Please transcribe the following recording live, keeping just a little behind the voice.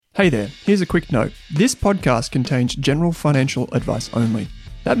Hey there, here's a quick note. This podcast contains general financial advice only.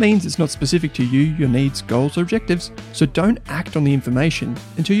 That means it's not specific to you, your needs, goals, or objectives, so don't act on the information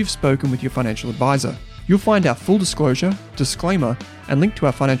until you've spoken with your financial advisor. You'll find our full disclosure, disclaimer, and link to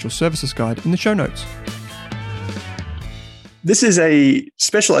our financial services guide in the show notes. This is a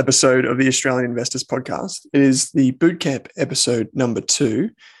special episode of the Australian Investors Podcast. It is the Bootcamp episode number 2,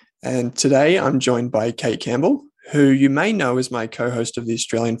 and today I'm joined by Kate Campbell, who you may know as my co-host of the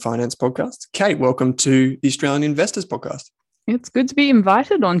Australian Finance Podcast. Kate, welcome to the Australian Investors Podcast. It's good to be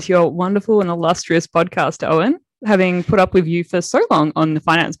invited onto your wonderful and illustrious podcast, Owen, having put up with you for so long on the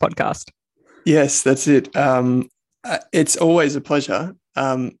Finance Podcast. Yes, that's it. It's always a pleasure.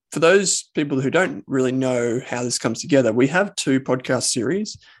 For those people who don't really know how this comes together, we have 2 podcast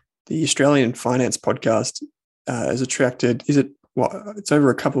series. The Australian Finance Podcast has attracted, it's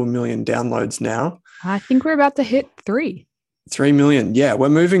over a couple of million downloads now. I think we're about to hit 3. 3 million. Yeah, we're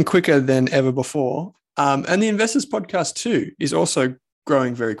moving quicker than ever before. And the Investors Podcast too is also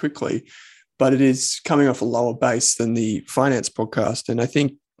growing very quickly, but it is coming off a lower base than the Finance Podcast. And I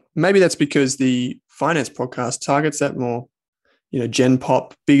think maybe that's because the Finance Podcast targets that more, Gen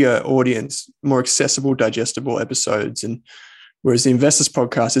Pop, bigger audience, more accessible, digestible episodes. And whereas the Investors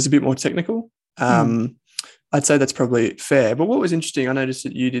Podcast is a bit more technical. I'd say that's probably fair. But what was interesting, I noticed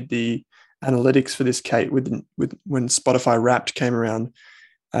that you did the analytics for this, Kate, with when Spotify Wrapped came around.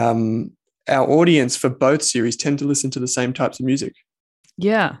 Our audience for both series tend to listen to the same types of music.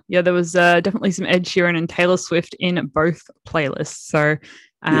 Yeah, there was definitely some Ed Sheeran and Taylor Swift in both playlists. So,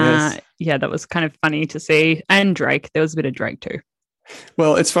 yes. Yeah, that was kind of funny to see. And Drake, there was a bit of Drake too.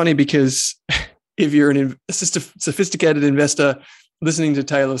 Well, it's funny because if you're a sophisticated investor listening to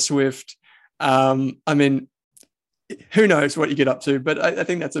Taylor Swift, who knows what you get up to, but I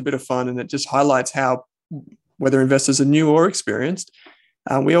think that's a bit of fun, and it just highlights how, whether investors are new or experienced,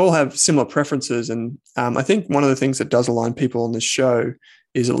 we all have similar preferences. And I think one of the things that does align people on this show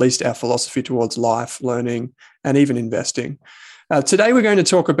is at least our philosophy towards life, learning, and even investing. Today, we're going to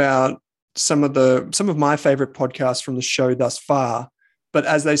talk about some of my favorite podcasts from the show thus far, but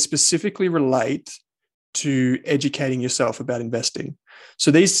as they specifically relate to educating yourself about investing.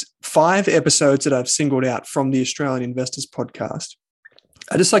 So these 5 episodes that I've singled out from the Australian Investors Podcast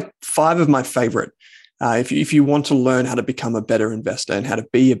are just like 5 of my favorite. If you want to learn how to become a better investor and how to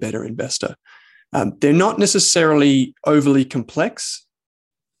be a better investor, they're not necessarily overly complex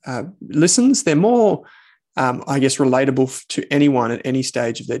listens. They're more, relatable to anyone at any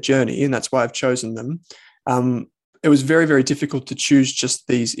stage of their journey, and that's why I've chosen them. It was very, very difficult to choose just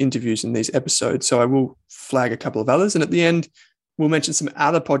these interviews and these episodes, so I will flag a couple of others. And at the end, we'll mention some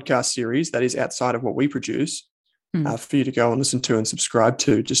other podcast series that is outside of what we produce for you to go and listen to and subscribe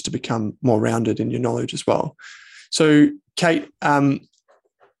to, just to become more rounded in your knowledge as well. So, Kate,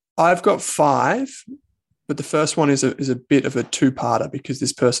 I've got 5, but the first one is a bit of a 2-parter because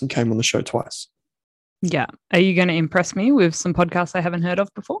this person came on the show twice. Yeah. Are you going to impress me with some podcasts I haven't heard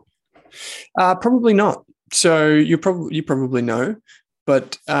of before? Probably not. So you probably know,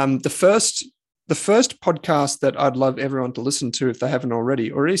 but the first podcast that I'd love everyone to listen to if they haven't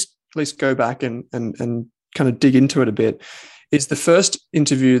already, or at least go back and kind of dig into it a bit, is the first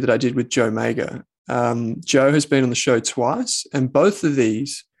interview that I did with Joe Mager. Joe has been on the show twice, and both of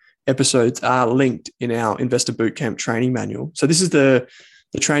these episodes are linked in our Investor Bootcamp training manual. So this is the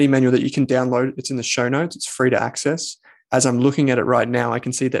training manual that you can download. It's in the show notes. It's free to access. As I'm looking at it right now, I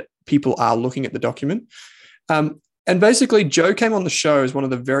can see that people are looking at the document. And basically, Joe came on the show as one of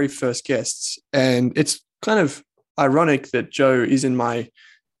the very first guests. And it's kind of ironic that Joe is in my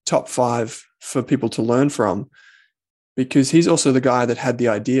top 5 for people to learn from, because he's also the guy that had the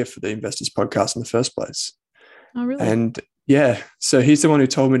idea for the Investors Podcast in the first place. Oh, really? And yeah, so he's the one who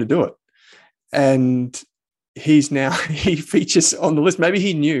told me to do it. And he features on the list. Maybe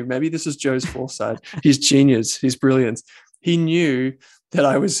he knew, maybe this is Joe's foresight, his genius, his brilliance. He knew that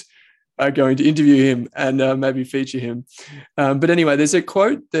I was going to interview him and maybe feature him. But anyway, there's a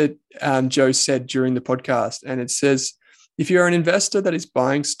quote that Joe said during the podcast, and it says, "If you're an investor that is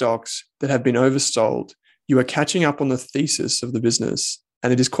buying stocks that have been oversold, you are catching up on the thesis of the business,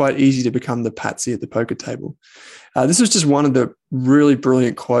 and it is quite easy to become the patsy at the poker table." This was just one of the really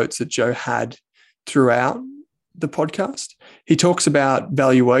brilliant quotes that Joe had throughout the podcast. He talks about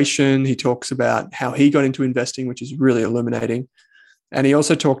valuation. He talks about how he got into investing, which is really illuminating. And he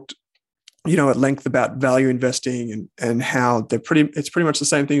also talked, at length about value investing and how it's pretty much the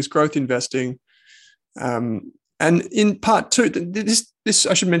same thing as growth investing. And in part 2, this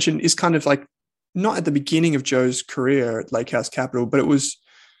I should mention is kind of like not at the beginning of Joe's career at Lake House Capital, but it was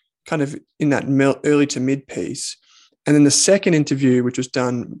kind of in that early to mid piece. And then the second interview, which was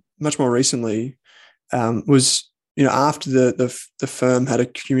done much more recently, was after the firm had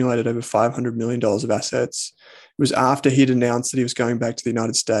accumulated over $500 million of assets. It was after he'd announced that he was going back to the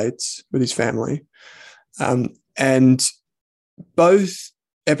United States with his family. And both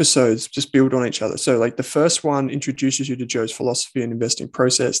episodes just build on each other. So like the first one introduces you to Joe's philosophy and investing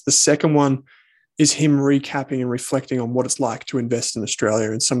process. The second one is him recapping and reflecting on what it's like to invest in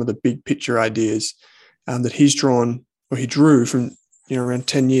Australia and some of the big picture ideas that he drew from around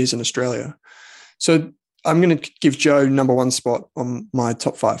 10 years in Australia. So I'm going to give Joe number one spot on my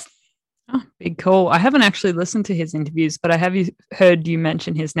top 5. Oh, big call. I haven't actually listened to his interviews, but I have heard you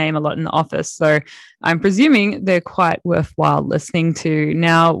mention his name a lot in the office. So I'm presuming they're quite worthwhile listening to.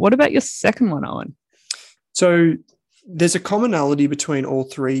 Now, what about your second one, Owen? So there's a commonality between all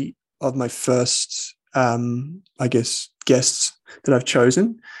 3 of my first, guests that I've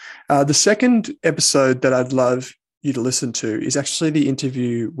chosen. The second episode that I'd love you to listen to is actually the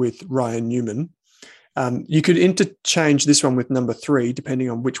interview with Ryan Newman. You could interchange this one with number 3, depending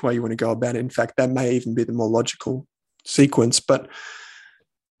on which way you want to go about it. In fact, that may even be the more logical sequence. But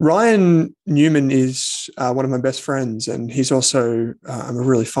Ryan Newman is one of my best friends, and he's also a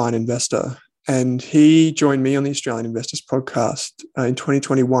really fine investor. And he joined me on the Australian Investors podcast in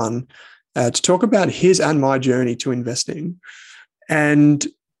 2021 to talk about his and my journey to investing. And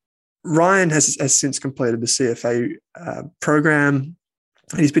Ryan has since completed the CFA program.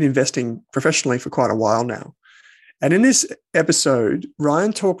 He's been investing professionally for quite a while now. And in this episode,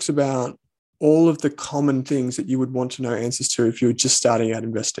 Ryan talks about all of the common things that you would want to know answers to if you were just starting out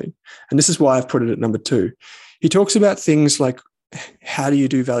investing. And this is why I've put it at number 2. He talks about things like, how do you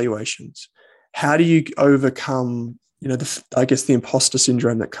do valuations? How do you overcome, the imposter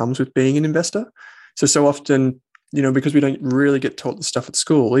syndrome that comes with being an investor? So often, because we don't really get taught this stuff at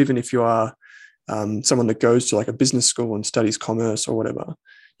school, even if you are someone that goes to like a business school and studies commerce or whatever,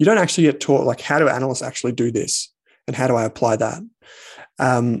 you don't actually get taught like, how do analysts actually do this? And how do I apply that?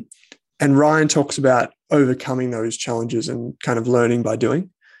 And Ryan talks about overcoming those challenges and kind of learning by doing.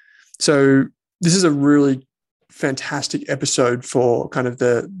 So this is a really fantastic episode for kind of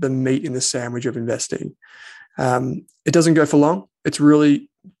the meat in the sandwich of investing. It doesn't go for long. It's really,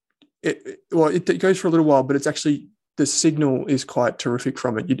 it goes for a little while, but it's actually, the signal is quite terrific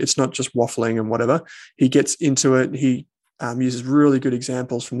from it. It's not just waffling and whatever. He gets into it. He uses really good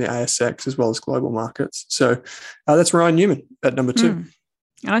examples from the ASX as well as global markets. So that's Ryan Newman at number 2.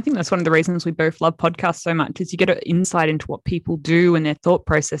 And I think that's one of the reasons we both love podcasts so much, is you get an insight into what people do and their thought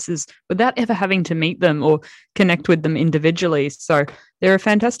processes without ever having to meet them or connect with them individually. So they're a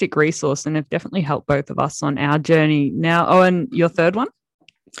fantastic resource and have definitely helped both of us on our journey. Now, Owen, your third one?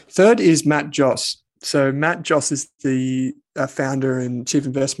 Third is Matt Joss. So Matt Joss is the founder and chief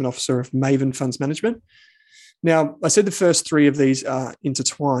investment officer of Maven Funds Management. Now, I said the first 3 of these are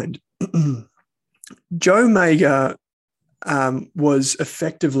intertwined. Joe Mager was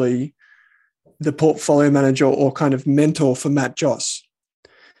effectively the portfolio manager or kind of mentor for Matt Joss.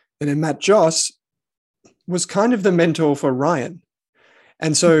 And then Matt Joss was kind of the mentor for Ryan.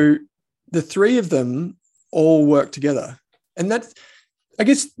 And so the 3 of them all work together. And that's, I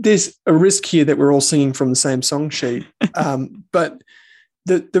guess there's a risk here that we're all singing from the same song sheet. But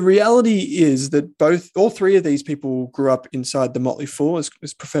the reality is that all 3 of these people grew up inside the Motley Fool as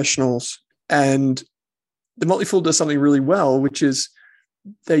professionals. And the Motley Fool does something really well, which is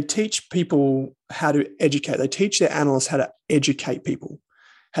they teach people how to educate. They teach their analysts how to educate people,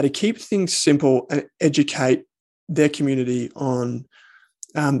 how to keep things simple and educate their community on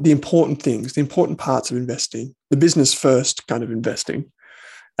the important things, the important parts of investing, the business first kind of investing.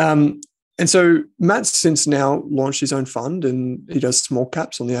 And so Matt's since now launched his own fund and he does small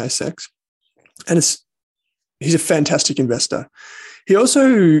caps on the ASX. And he's a fantastic investor. He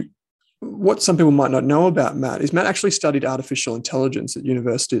also, what some people might not know about Matt is Matt actually studied artificial intelligence at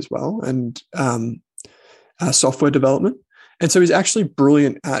university as well and software development. And so he's actually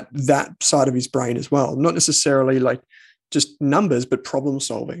brilliant at that side of his brain as well, not necessarily like just numbers, but problem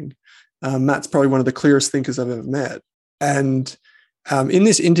solving. Matt's probably one of the clearest thinkers I've ever met. And in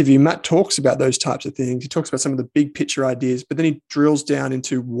this interview, Matt talks about those types of things. He talks about some of the big picture ideas, but then he drills down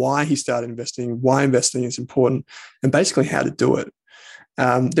into why he started investing, why investing is important, and basically how to do it.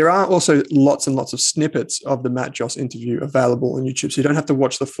 There are also lots and lots of snippets of the Matt Joss interview available on YouTube, so you don't have to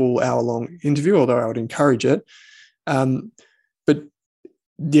watch the full hour-long interview, although I would encourage it. But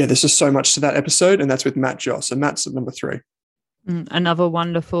yeah, there's just so much to that episode, and that's with Matt Joss. So Matt's at number 3. Another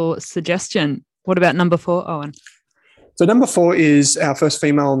wonderful suggestion. What about number 4, Owen? So number 4 is our first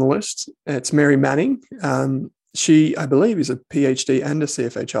female on the list. It's Mary Manning. She, I believe, is a PhD and a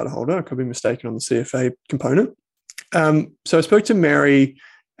CFA charter holder. I could be mistaken on the CFA component. So I spoke to Mary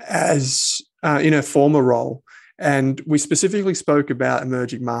as in her former role, and we specifically spoke about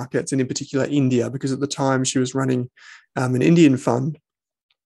emerging markets and in particular India, because at the time she was running an Indian fund.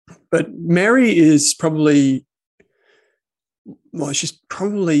 But Mary is probably, well, she's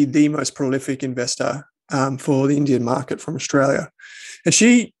probably the most prolific investor for the Indian market from Australia. And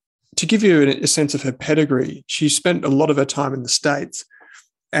she, to give you a sense of her pedigree, she spent a lot of her time in the States,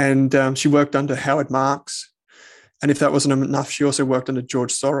 and she worked under Howard Marks. And if that wasn't enough, she also worked under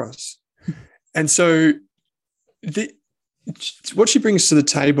George Soros. And so what she brings to the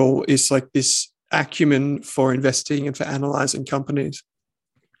table is like this acumen for investing and for analyzing companies.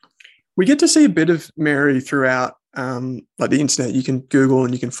 We get to see a bit of Mary throughout like the internet. You can Google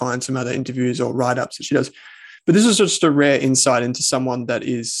and you can find some other interviews or write-ups that she does. But this is just a rare insight into someone that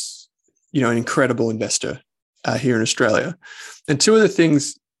is, an incredible investor here in Australia. And two of the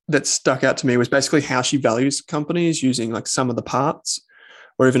things that stuck out to me was basically how she values companies using like sum of the parts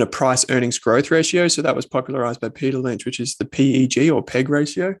or even a price earnings growth ratio. So that was popularized by Peter Lynch, which is the PEG or PEG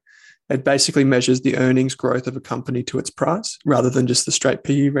ratio. It basically measures the earnings growth of a company to its price rather than just the straight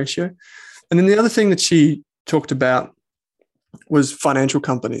PE ratio. And then the other thing that she talked about was financial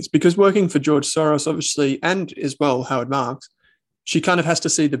companies, because working for George Soros, obviously, and as well Howard Marks, she kind of has to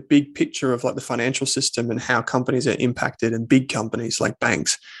see the big picture of like the financial system and how companies are impacted, and big companies like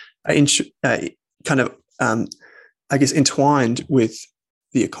banks are entwined with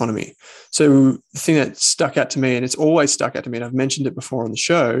the economy. So the thing that stuck out to me, and it's always stuck out to me, and I've mentioned it before on the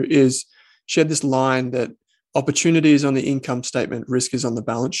show, is she had this line that opportunity is on the income statement, risk is on the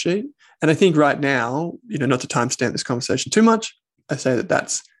balance sheet. And I think right now, not to timestamp this conversation too much, I say that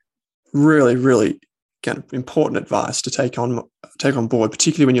that's really, really kind of important advice to take on board,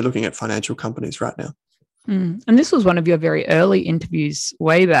 particularly when you're looking at financial companies right now. And this was one of your very early interviews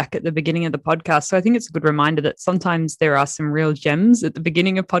way back at the beginning of the podcast. So I think it's a good reminder that sometimes there are some real gems at the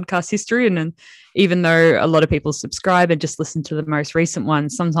beginning of podcast history. And then even though a lot of people subscribe and just listen to the most recent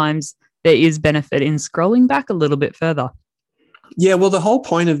ones, sometimes there is benefit in scrolling back a little bit further. Yeah, well, the whole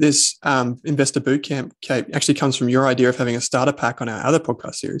point of this Investor Bootcamp, Kate, actually comes from your idea of having a starter pack on our other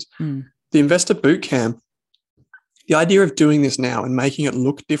podcast series. The Investor Bootcamp, the idea of doing this now and making it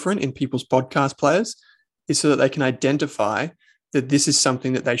look different in people's podcast players is so that they can identify that this is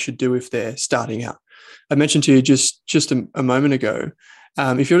something that they should do if they're starting out. I mentioned to you just a moment ago,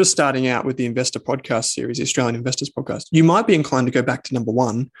 if you're just starting out with the Investor Podcast series, the Australian Investors Podcast, you might be inclined to go back to number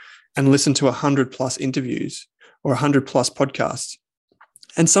one and listen to 100 plus interviews or 100 plus podcasts.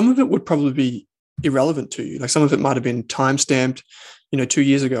 And some of it would probably be irrelevant to you. Like some of it might have been time-stamped, 2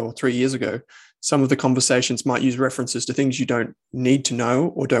 years ago or 3 years ago. Some of the conversations might use references to things you don't need to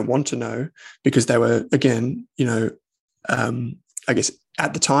know or don't want to know because they were, again, I guess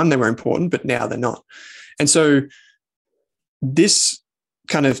at the time they were important, but now they're not. And so this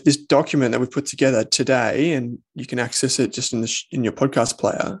document that we've put together today, and you can access it just in your podcast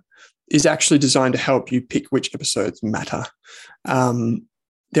player, is actually designed to help you pick which episodes matter.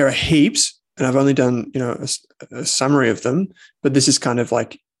 There are heaps, and I've only done a summary of them, but this is kind of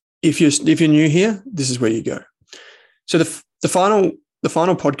like, if you're new here, this is where you go. So the final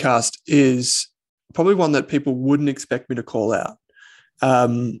podcast is probably one that people wouldn't expect me to call out,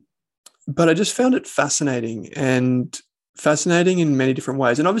 but I just found it fascinating in many different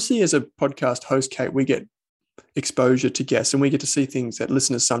ways. And obviously, as a podcast host, Kate, we get exposure to guests and we get to see things that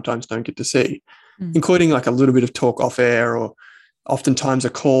listeners sometimes don't get to see, including like a little bit of talk off air, or oftentimes a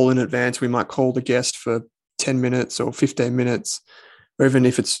call in advance. We might call the guest for 10 minutes or 15 minutes. Or even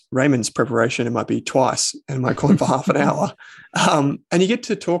if it's Raymond's preparation, it might be twice, and might call him for half an hour. And you get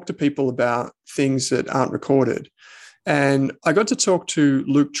to talk to people about things that aren't recorded. And I got to talk to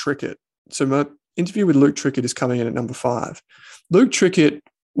Luke Trickett. So my interview with Luke Trickett is coming in at number 5. Luke Trickett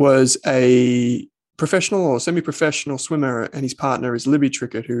was a professional or semi-professional swimmer, and his partner is Libby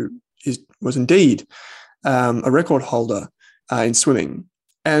Trickett, who was indeed a record holder in swimming.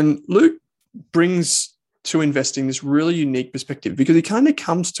 And Luke brings to investing this really unique perspective, because he kind of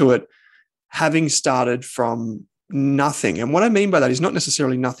comes to it having started from nothing. And what I mean by that is not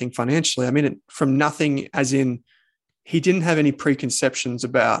necessarily nothing financially. I mean it from nothing as in he didn't have any preconceptions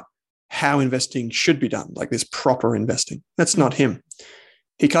about how investing should be done, like this proper investing. That's not him.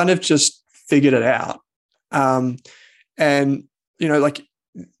 He kind of just figured it out. And, like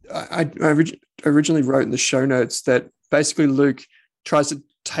I originally wrote in the show notes that basically Luke tries to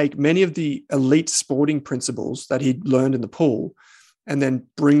take many of the elite sporting principles that he'd learned in the pool and then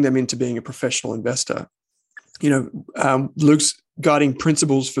bring them into being a professional investor. Luke's guiding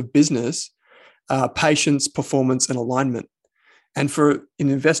principles for business, patience, performance, and alignment. And for an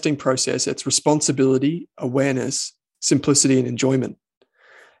investing process, it's responsibility, awareness, simplicity and enjoyment.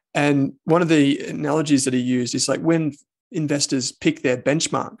 And one of the analogies that he used is like when investors pick their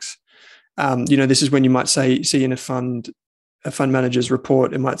benchmarks. This is when you might see in a fund manager's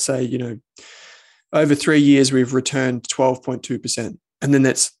report, it might say, over 3 years we've returned 12.2%. And then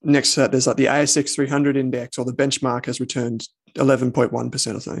that's next to that, there's like the ASX 300 index or the benchmark has returned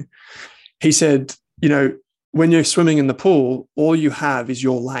 11.1% or something. He said, when you're swimming in the pool, all you have is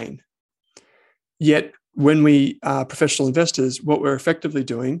your lane. Yet when we are professional investors, what we're effectively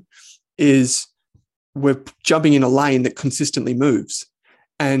doing is we're jumping in a lane that consistently moves.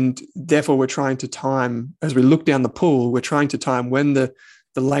 And therefore, we're trying to time, as we look down the pool, we're trying to time when the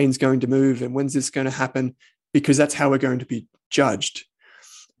lane's going to move and when's this going to happen, because that's how we're going to be judged.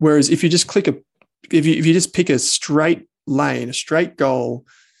 Whereas if you just if you just pick a straight lane, a straight goal,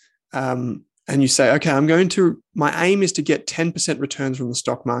 and you say, okay, my aim is to get 10% returns from the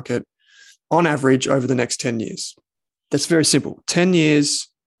stock market on average over the next 10 years. That's very simple. 10 years,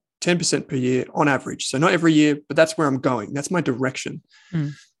 10% per year on average. So not every year, but that's where I'm going. That's my direction.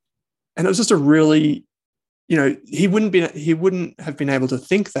 And it was just a really, he wouldn't have been able to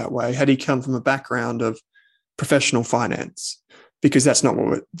think that way had he come from a background of professional finance, because that's not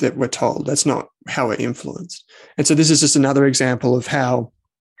what we're told. That's not how we're influenced. And so this is just another example of how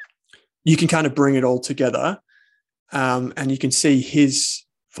you can kind of bring it all together, and you can see his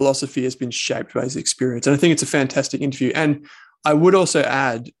philosophy has been shaped by his experience. And I think it's a fantastic interview. And I would also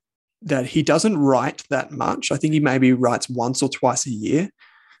add that he doesn't write that much. I think he maybe writes once or twice a year,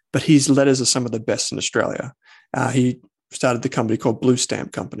 but his letters are some of the best in Australia. He started the company called Blue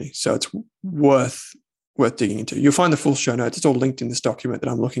Stamp Company. So it's worth digging into. You'll find the full show notes. It's all linked in this document that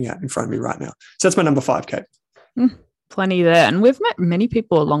I'm looking at in front of me right now. So that's my number 5, Kate. Plenty there. And we've met many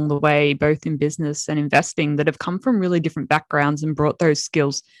people along the way, both in business and investing, that have come from really different backgrounds and brought those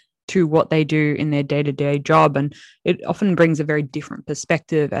skills to what they do in their day-to-day job. And it often brings a very different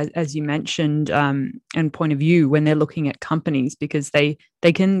perspective, as you mentioned, and point of view when they're looking at companies, because they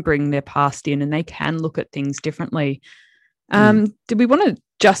can bring their past in and they can look at things differently. Did we want to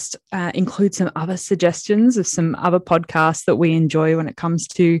just include some other suggestions of some other podcasts that we enjoy when it comes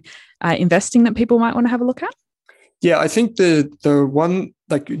to investing that people might want to have a look at? Yeah, I think the one,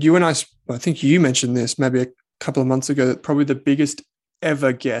 like you and I think you mentioned this maybe a couple of months ago, that probably the biggest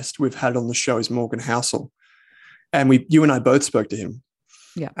ever guest we've had on the show is Morgan Housel. And you and I both spoke to him.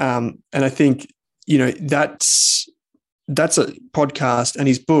 Yeah. And I think, that's a podcast, and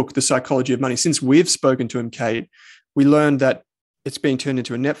his book, The Psychology of Money. Since we've spoken to him, Kate, we learned that it's being turned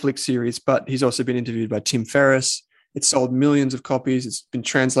into a Netflix series, but he's also been interviewed by Tim Ferriss. It's sold millions of copies. It's been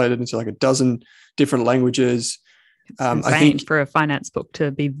translated into like a dozen different languages. Insane I think for a finance book to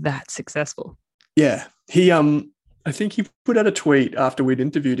be that successful. Yeah. I think he put out a tweet after we'd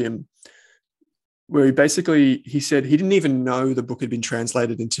interviewed him where he said he didn't even know the book had been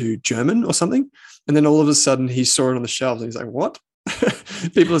translated into German or something. And then all of a sudden he saw it on the shelves and he's like, what?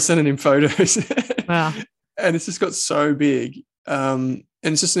 People are sending him photos. Wow. And it's just got so big. And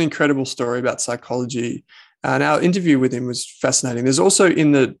it's just an incredible story about psychology. And our interview with him was fascinating. There's also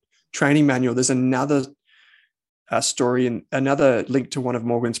in the training manual, there's another story and another link to one of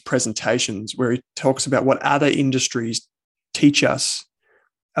Morgan's presentations where he talks about what other industries teach us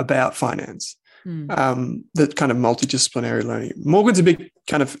about finance, that kind of multidisciplinary learning. Morgan's a big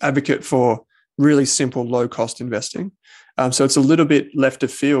kind of advocate for really simple, low-cost investing. So it's a little bit left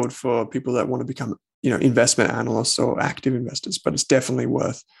of field for people that want to become, investment analysts or active investors, but it's definitely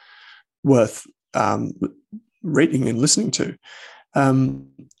worth reading and listening to.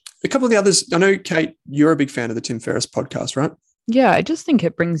 A couple of the others, I know, Kate, you're a big fan of the Tim Ferriss podcast, right? Yeah, I just think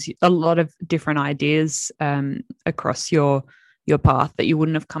it brings a lot of different ideas across your path that you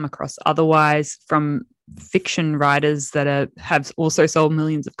wouldn't have come across otherwise, from fiction writers that have also sold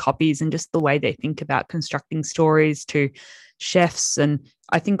millions of copies, and just the way they think about constructing stories, to chefs. And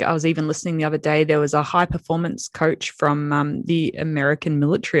I think I was even listening the other day, there was a high performance coach from the American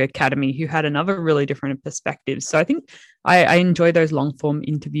Military Academy who had another really different perspective. So I think I enjoy those long form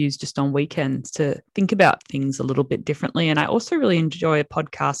interviews just on weekends to think about things a little bit differently. And I also really enjoy a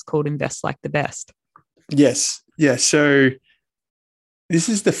podcast called Invest Like the Best. Yes. Yeah. So this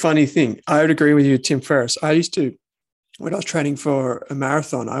is the funny thing. I would agree with you, Tim Ferriss. I used to, when I was training for a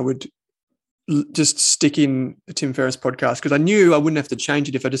marathon, I would just stick in the Tim Ferriss podcast because I knew I wouldn't have to change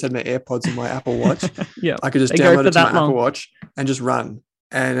it if I just had my AirPods and my Apple Watch. Yeah, I could just download it to my Apple Watch and just run,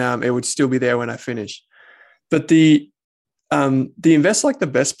 and it would still be there when I finish. But the Invest Like the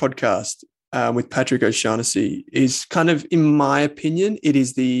Best podcast with Patrick O'Shaughnessy is kind of, in my opinion, it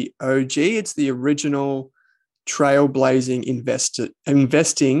is the OG. It's the original trailblazing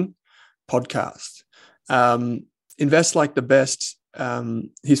investing podcast. Invest Like the Best,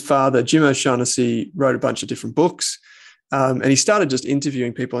 his father, Jim O'Shaughnessy, wrote a bunch of different books. And he started just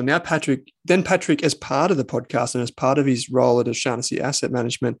interviewing people. And now Patrick, as part of the podcast and as part of his role at O'Shaughnessy Asset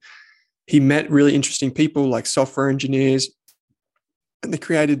Management, he met really interesting people like software engineers, and they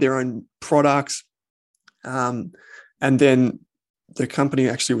created their own products. And then the company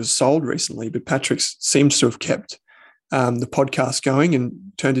actually was sold recently, but Patrick seems to have kept the podcast going and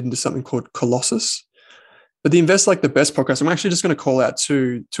turned it into something called Colossus. But the Invest Like the Best podcast, I'm actually just going to call out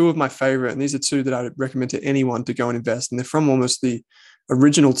two of my favorite, and these are two that I would recommend to anyone to go and invest. And they're from almost the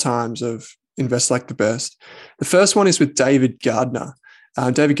original times of Invest Like the Best. The first one is with David Gardner.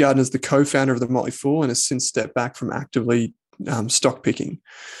 David Gardner is the co-founder of the Motley Fool and has since stepped back from actively stock picking.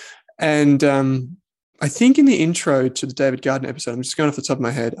 And I think in the intro to the David Gardner episode, I'm just going off the top of my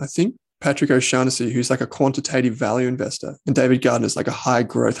head, I think Patrick O'Shaughnessy, who's like a quantitative value investor, and David Gardner is like a high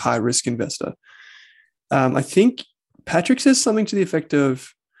growth, high risk investor. I think Patrick says something to the effect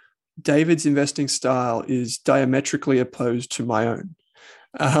of David's investing style is diametrically opposed to my own.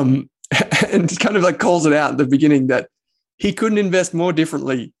 And kind of like calls it out at the beginning that he couldn't invest more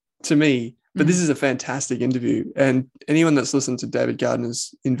differently to me. But this is a fantastic interview. And anyone that's listened to David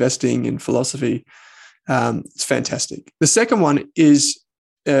Gardner's investing in philosophy, it's fantastic. The second one is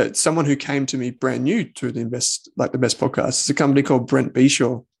someone who came to me brand new to the Invest Like the Best podcast. It's a company called Brent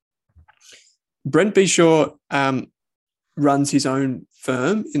Beshaw. Brent Beshaw runs his own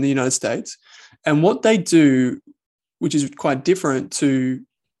firm in the United States. And what they do, which is quite different to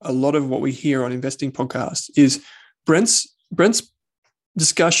a lot of what we hear on investing podcasts, is Brent's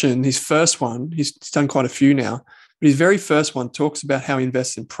discussion, his first one, he's done quite a few now, but his very first one talks about how he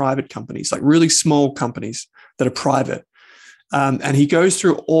invests in private companies, like really small companies that are private. And he goes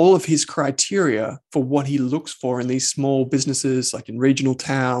through all of his criteria for what he looks for in these small businesses, like in regional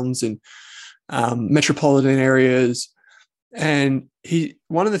towns and metropolitan areas. And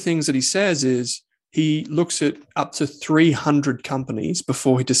one of the things that he says is he looks at up to 300 companies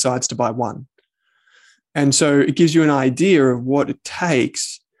before he decides to buy one. And so it gives you an idea of what it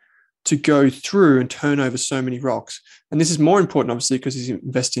takes to go through and turn over so many rocks. And this is more important, obviously, because he's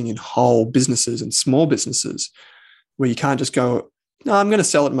investing in whole businesses and small businesses where you can't just go, no, I'm going to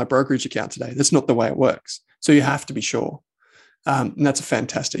sell it in my brokerage account today. That's not the way it works. So you have to be sure. And that's a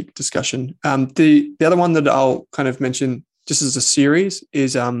fantastic discussion. The other one that I'll kind of mention just as a series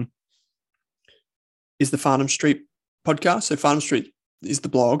is the Farnham Street podcast. So Farnham Street is the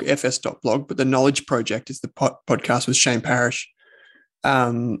blog, fs.blog, but the Knowledge Project is the podcast with Shane Parrish.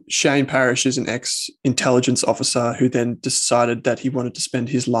 Shane Parrish is an ex-intelligence officer who then decided that he wanted to spend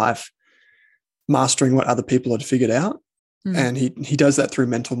his life mastering what other people had figured out. And he does that through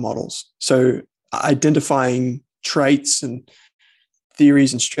mental models. So identifying traits and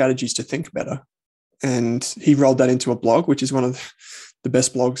theories and strategies to think better. And he rolled that into a blog, which is one of the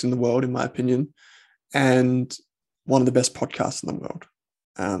best blogs in the world, in my opinion, and one of the best podcasts in the world.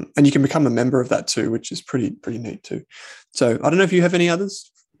 And you can become a member of that too, which is pretty neat too. So I don't know if you have any others.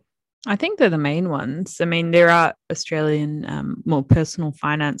 I think they're the main ones. I mean, there are Australian more personal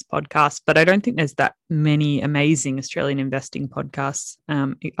finance podcasts, but I don't think there's that many amazing Australian investing podcasts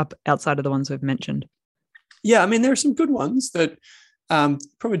up outside of the ones we've mentioned. Yeah, I mean, there are some good ones that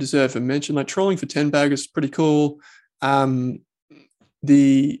probably deserve a mention. Like Trolling for 10 Bag is pretty cool.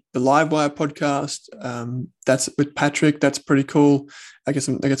 The Livewire podcast, that's with Patrick. That's pretty cool. I get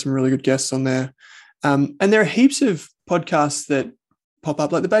some really good guests on there. And there are heaps of podcasts that pop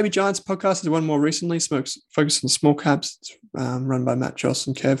up. Like the Baby Giants podcast is one more recently, focused on small caps. It's run by Matt Joss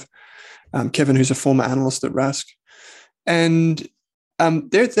and Kevin, who's a former analyst at Rask. And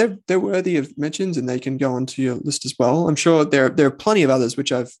they're worthy of mentions, and they can go onto your list as well. I'm sure there are plenty of others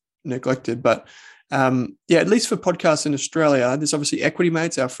which I've neglected, but at least for podcasts in Australia, there's obviously Equity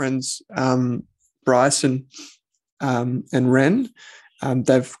Mates, our friends Bryce and Ren.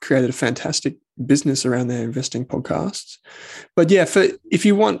 They've created a fantastic business around their investing podcasts. But yeah, if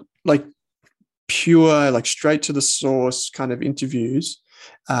you want like pure, like straight to the source kind of interviews,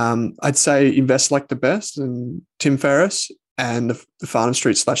 I'd say Invest Like the Best and Tim Ferriss and the Farnham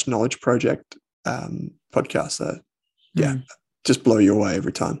Street / Knowledge Project podcast. Just blow you away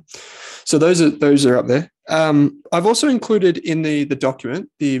every time. So those are up there. I've also included in the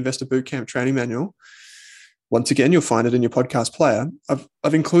document, the Investor Bootcamp training manual. Once again, you'll find it in your podcast player.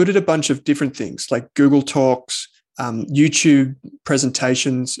 I've included a bunch of different things like Google Talks, YouTube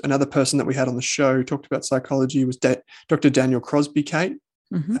presentations. Another person that we had on the show who talked about psychology was Dr. Daniel Crosby, Kate.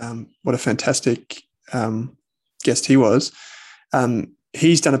 Mm-hmm. What a fantastic guest he was.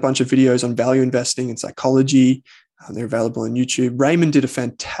 He's done a bunch of videos on value investing and psychology. They're available on YouTube. Raymond did a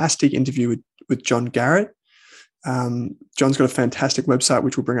fantastic interview with John Garrett. John's got a fantastic website,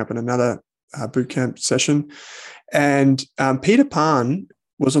 which we'll bring up in another bootcamp session. And Peter Pan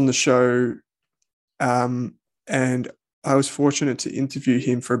was on the show, and I was fortunate to interview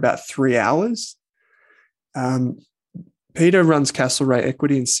him for about 3 hours. Peter runs Castlereagh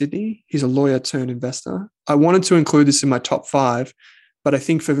Equity in Sydney. He's a lawyer turned investor. I wanted to include this in my top 5, but I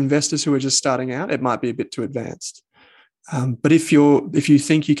think for investors who are just starting out, it might be a bit too advanced. But if you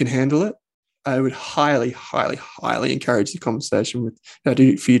think you can handle it, I would highly, highly, highly encourage the conversation for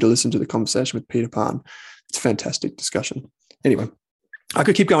you to listen to the conversation with Peter Pan. It's a fantastic discussion. Anyway, I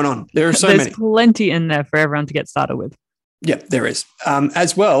could keep going on. There's plenty in there for everyone to get started with. Yeah, there is.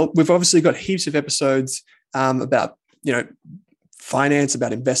 As well, we've obviously got heaps of episodes about finance,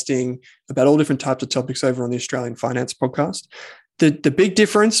 about investing, about all different types of topics over on the Australian Finance Podcast. The big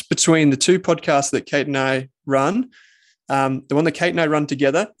difference between the 2 podcasts that Kate and I run, the one that Kate and I run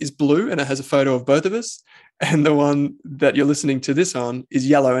together is blue and it has a photo of both of us. And the one that you're listening to this on is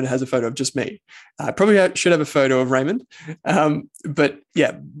yellow and it has a photo of just me. Probably should have a photo of Raymond. But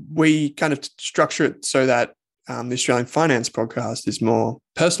yeah, we kind of structure it so that the Australian Finance Podcast is more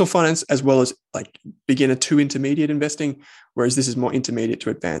personal finance as well as like beginner to intermediate investing, whereas this is more intermediate to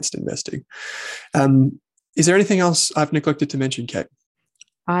advanced investing. Is there anything else I've neglected to mention, Kate?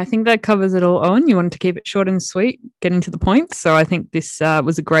 I think that covers it all, Owen. You wanted to keep it short and sweet, getting to the point. So I think this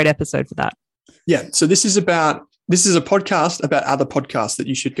was a great episode for that. Yeah. So this is a podcast about other podcasts that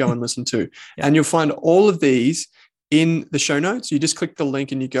you should go and listen to. Yeah. And you'll find all of these in the show notes. You just click the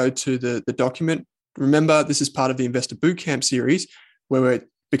link and you go to the document. Remember, this is part of the Investor Bootcamp series where we're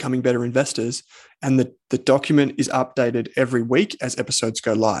becoming better investors. And the document is updated every week as episodes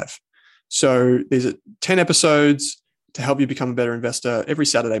go live. So there's 10 episodes to help you become a better investor every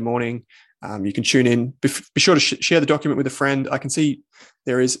Saturday morning. You can tune in. Be sure to share the document with a friend. I can see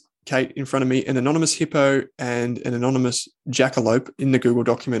there is, Kate, in front of me, an anonymous hippo and an anonymous jackalope in the Google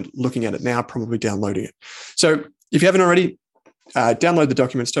document, looking at it now, probably downloading it. So if you haven't already, download the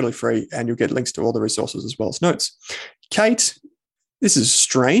document. It's totally free and you'll get links to all the resources as well as notes. Kate, this is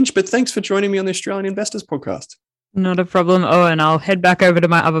strange, but thanks for joining me on the Australian Investors Podcast. Not a problem. Oh, and I'll head back over to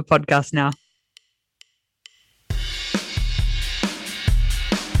my other podcast now.